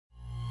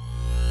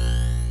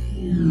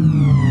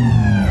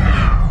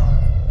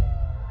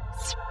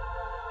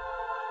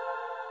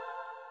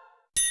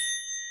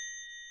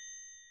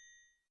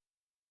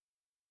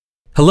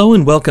Hello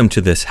and welcome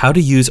to this How to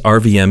Use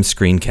RVM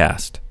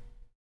screencast.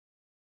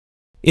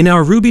 In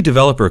our Ruby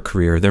developer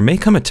career, there may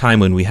come a time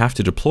when we have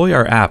to deploy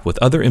our app with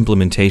other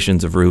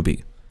implementations of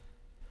Ruby.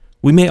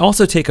 We may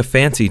also take a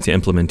fancy to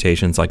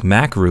implementations like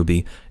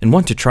MacRuby and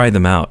want to try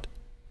them out.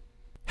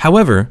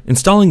 However,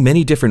 installing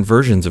many different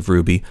versions of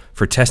Ruby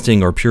for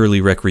testing or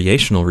purely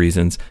recreational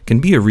reasons can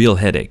be a real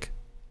headache.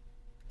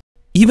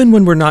 Even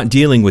when we're not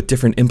dealing with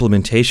different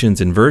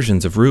implementations and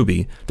versions of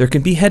Ruby, there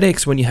can be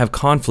headaches when you have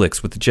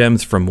conflicts with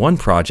gems from one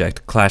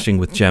project clashing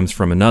with gems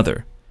from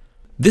another.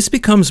 This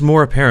becomes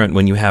more apparent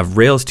when you have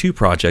Rails 2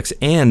 projects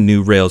and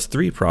new Rails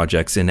 3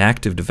 projects in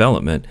active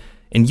development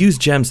and use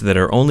gems that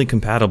are only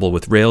compatible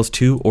with Rails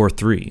 2 or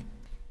 3.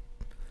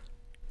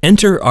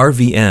 Enter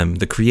RVM,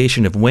 the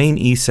creation of Wayne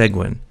E.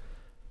 Seguin.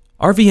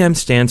 RVM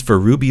stands for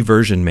Ruby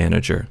Version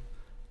Manager.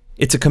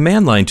 It's a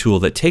command line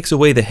tool that takes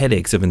away the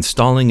headaches of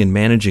installing and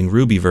managing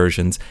Ruby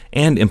versions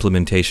and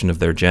implementation of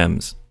their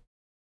gems.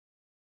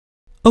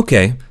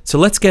 Okay, so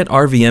let's get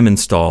RVM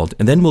installed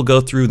and then we'll go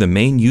through the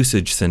main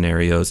usage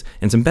scenarios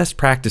and some best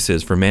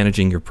practices for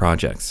managing your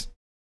projects.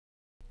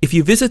 If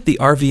you visit the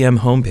RVM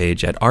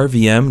homepage at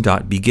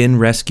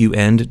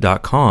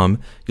rvm.beginrescueend.com,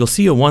 you'll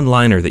see a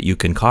one-liner that you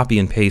can copy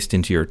and paste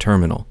into your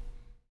terminal.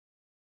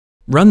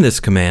 Run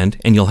this command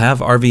and you'll have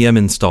RVM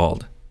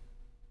installed.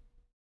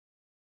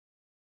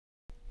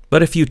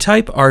 But if you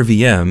type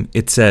RVM,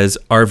 it says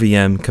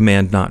RVM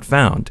command not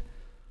found.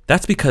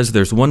 That's because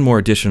there's one more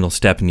additional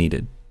step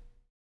needed.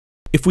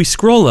 If we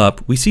scroll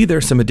up, we see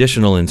there's some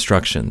additional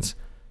instructions.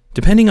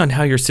 Depending on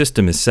how your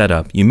system is set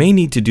up, you may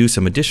need to do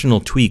some additional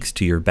tweaks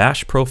to your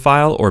bash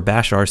profile or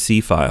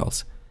bashrc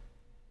files.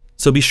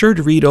 So be sure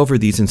to read over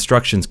these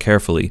instructions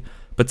carefully,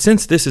 but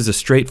since this is a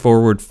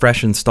straightforward,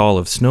 fresh install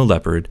of Snow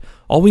Leopard,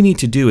 all we need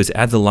to do is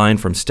add the line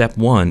from step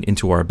 1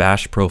 into our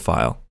bash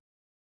profile.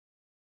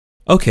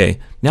 Okay,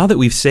 now that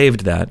we've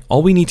saved that,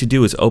 all we need to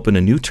do is open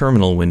a new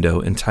terminal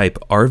window and type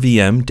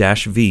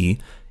rvm-v,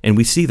 and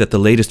we see that the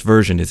latest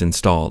version is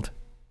installed.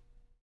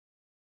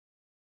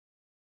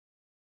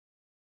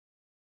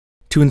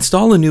 To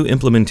install a new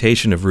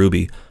implementation of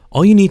Ruby,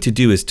 all you need to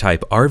do is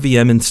type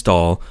rvm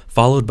install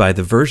followed by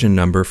the version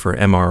number for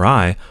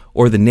MRI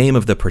or the name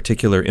of the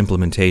particular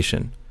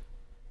implementation.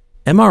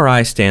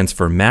 MRI stands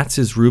for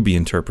Matz's Ruby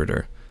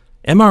Interpreter.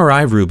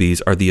 MRI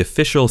Rubies are the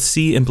official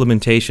C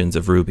implementations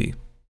of Ruby.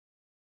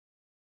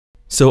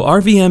 So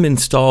RVM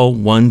install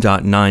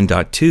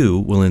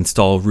 1.9.2 will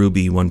install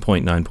Ruby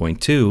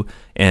 1.9.2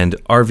 and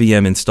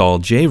RVM install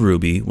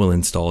JRuby will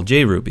install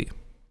JRuby.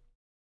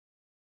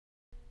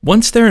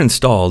 Once they're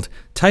installed,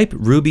 type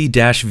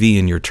ruby-v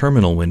in your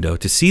terminal window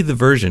to see the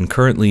version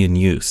currently in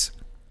use.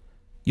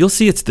 You'll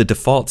see it's the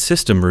default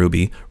system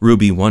Ruby,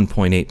 Ruby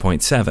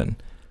 1.8.7.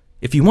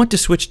 If you want to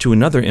switch to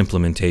another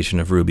implementation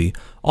of Ruby,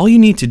 all you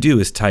need to do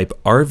is type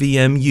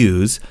rvm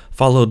use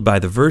followed by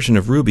the version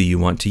of Ruby you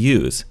want to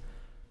use.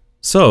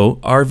 So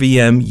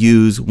RVM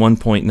use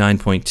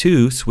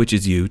 1.9.2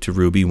 switches you to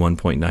Ruby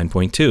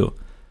 1.9.2.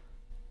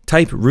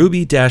 Type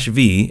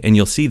ruby-v and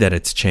you'll see that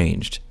it's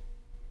changed.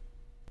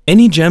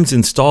 Any gems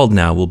installed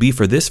now will be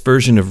for this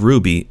version of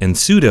Ruby and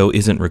sudo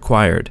isn't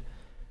required.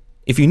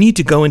 If you need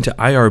to go into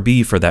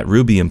IRB for that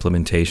Ruby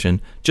implementation,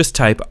 just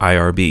type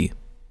IRB.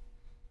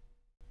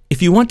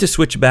 If you want to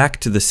switch back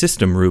to the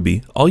system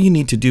Ruby, all you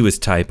need to do is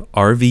type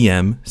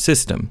RVM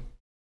system.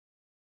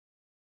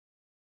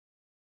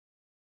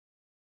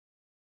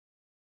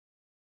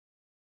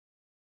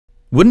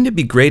 Wouldn't it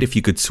be great if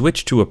you could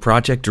switch to a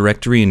project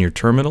directory in your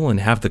terminal and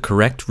have the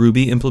correct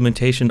Ruby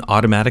implementation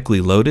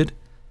automatically loaded?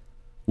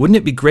 Wouldn't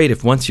it be great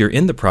if once you're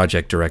in the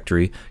project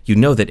directory, you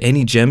know that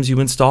any gems you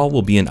install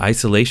will be in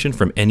isolation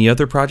from any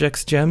other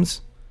project's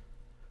gems?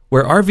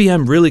 Where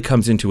RVM really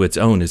comes into its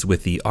own is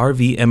with the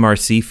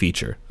RVMRC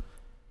feature.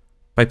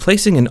 By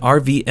placing an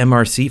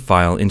RVMRC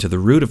file into the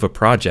root of a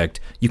project,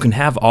 you can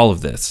have all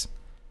of this.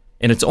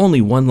 And it's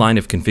only one line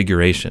of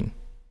configuration.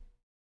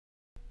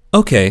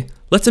 Okay,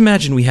 let's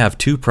imagine we have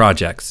two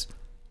projects,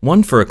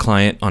 one for a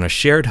client on a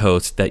shared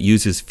host that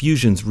uses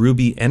Fusion's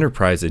Ruby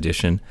Enterprise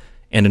Edition,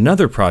 and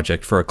another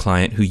project for a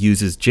client who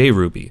uses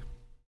JRuby.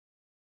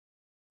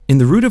 In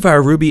the root of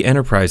our Ruby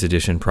Enterprise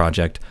Edition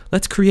project,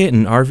 let's create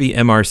an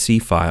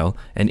RVMRC file,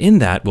 and in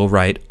that we'll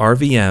write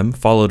RVM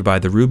followed by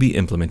the Ruby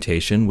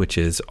implementation, which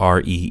is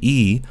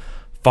REE,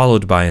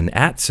 followed by an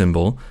 @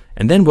 symbol,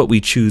 and then what we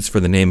choose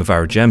for the name of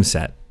our gem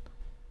set.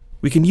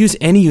 We can use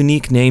any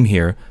unique name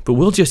here, but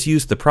we'll just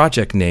use the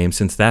project name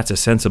since that's a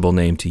sensible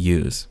name to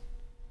use.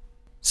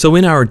 So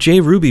in our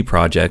JRuby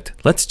project,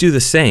 let's do the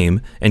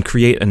same and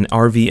create an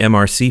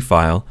RVMRC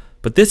file,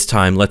 but this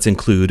time let's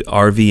include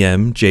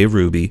RVM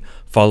JRuby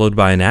followed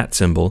by an @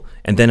 symbol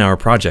and then our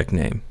project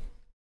name.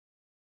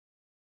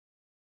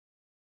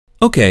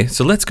 Okay,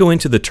 so let's go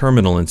into the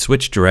terminal and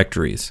switch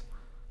directories.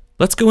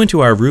 Let's go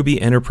into our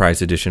Ruby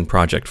Enterprise Edition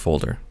project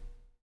folder.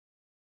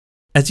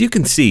 As you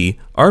can see,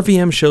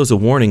 RVM shows a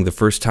warning the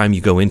first time you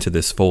go into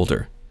this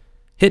folder.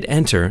 Hit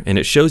enter and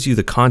it shows you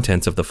the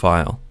contents of the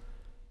file.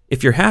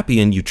 If you're happy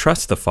and you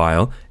trust the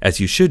file,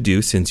 as you should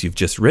do since you've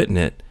just written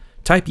it,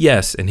 type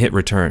yes and hit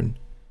return.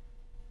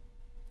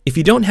 If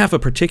you don't have a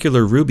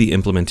particular Ruby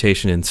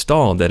implementation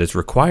installed that is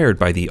required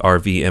by the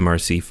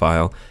RVMRC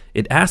file,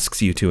 it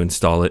asks you to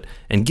install it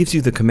and gives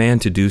you the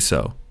command to do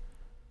so.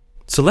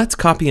 So let's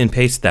copy and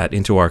paste that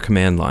into our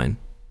command line.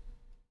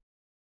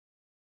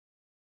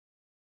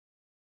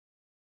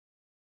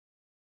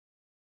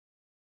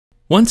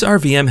 Once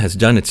RVM has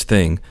done its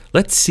thing,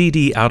 let's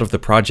cd out of the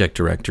project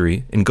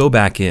directory and go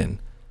back in.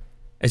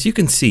 As you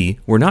can see,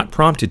 we're not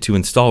prompted to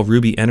install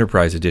Ruby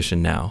Enterprise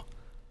Edition now.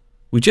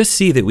 We just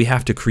see that we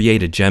have to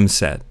create a gem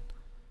set.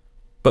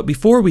 But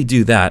before we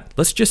do that,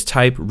 let's just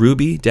type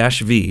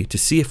ruby-v to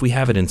see if we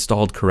have it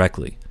installed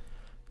correctly.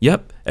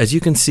 Yep, as you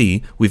can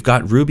see, we've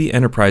got Ruby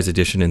Enterprise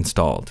Edition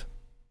installed.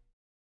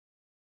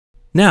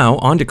 Now,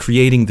 on to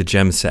creating the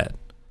gem set.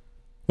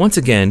 Once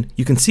again,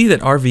 you can see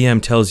that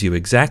RVM tells you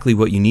exactly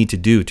what you need to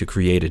do to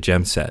create a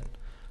gem set.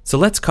 So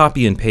let's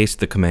copy and paste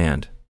the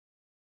command.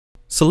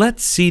 So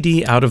let's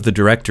cd out of the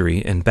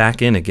directory and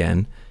back in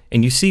again,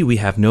 and you see we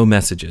have no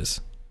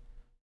messages.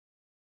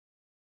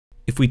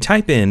 If we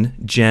type in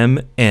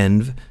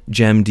gem-env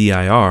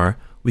gem-dir,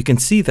 we can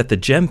see that the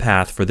gem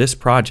path for this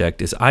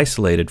project is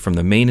isolated from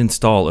the main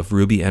install of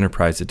Ruby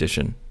Enterprise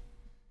Edition.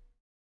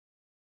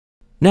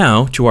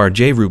 Now to our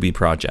JRuby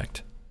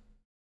project.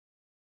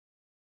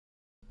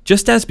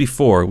 Just as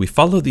before, we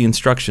follow the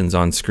instructions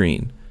on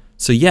screen.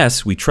 So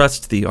yes, we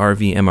trust the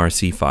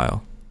RVMRC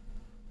file.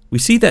 We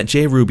see that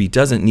JRuby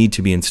doesn't need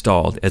to be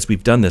installed as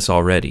we've done this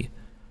already.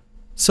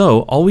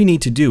 So all we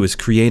need to do is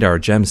create our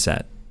gem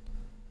set.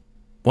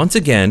 Once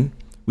again,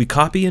 we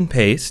copy and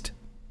paste,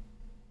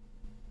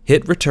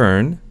 hit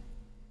return,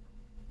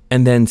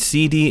 and then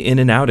cd in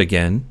and out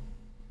again,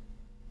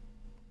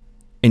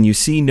 and you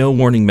see no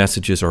warning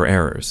messages or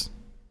errors.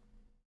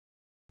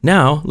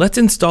 Now, let's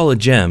install a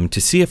gem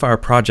to see if our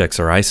projects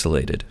are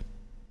isolated.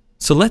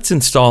 So let's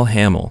install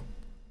Haml.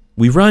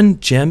 We run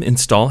gem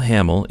install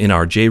Haml in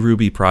our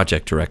JRuby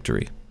project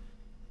directory.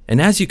 And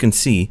as you can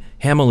see,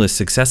 Haml is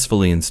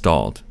successfully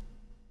installed.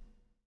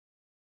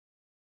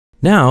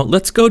 Now,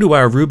 let's go to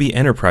our Ruby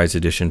Enterprise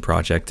Edition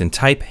project and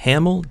type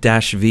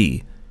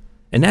haml-v.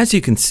 And as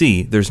you can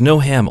see, there's no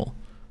Haml.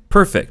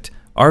 Perfect!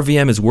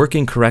 RVM is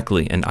working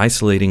correctly and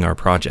isolating our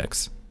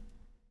projects.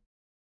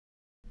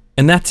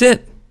 And that's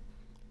it!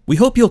 We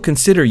hope you'll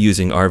consider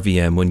using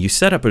RVM when you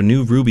set up a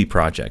new Ruby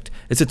project,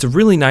 as it's a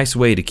really nice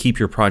way to keep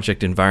your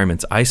project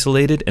environments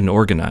isolated and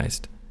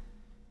organized.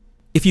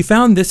 If you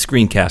found this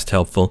screencast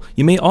helpful,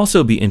 you may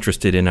also be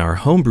interested in our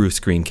Homebrew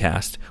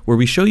screencast, where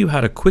we show you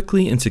how to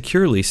quickly and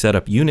securely set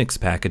up Unix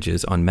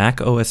packages on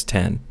Mac OS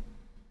X.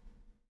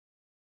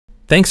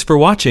 Thanks for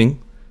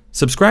watching!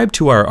 Subscribe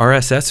to our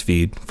RSS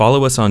feed,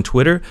 follow us on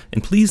Twitter,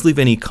 and please leave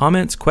any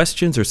comments,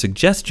 questions, or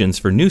suggestions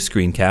for new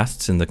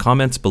screencasts in the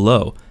comments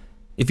below.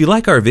 If you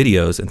like our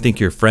videos and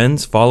think your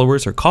friends,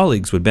 followers, or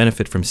colleagues would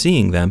benefit from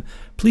seeing them,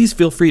 please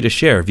feel free to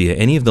share via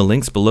any of the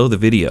links below the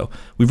video.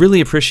 We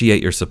really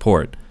appreciate your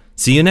support.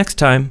 See you next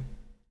time!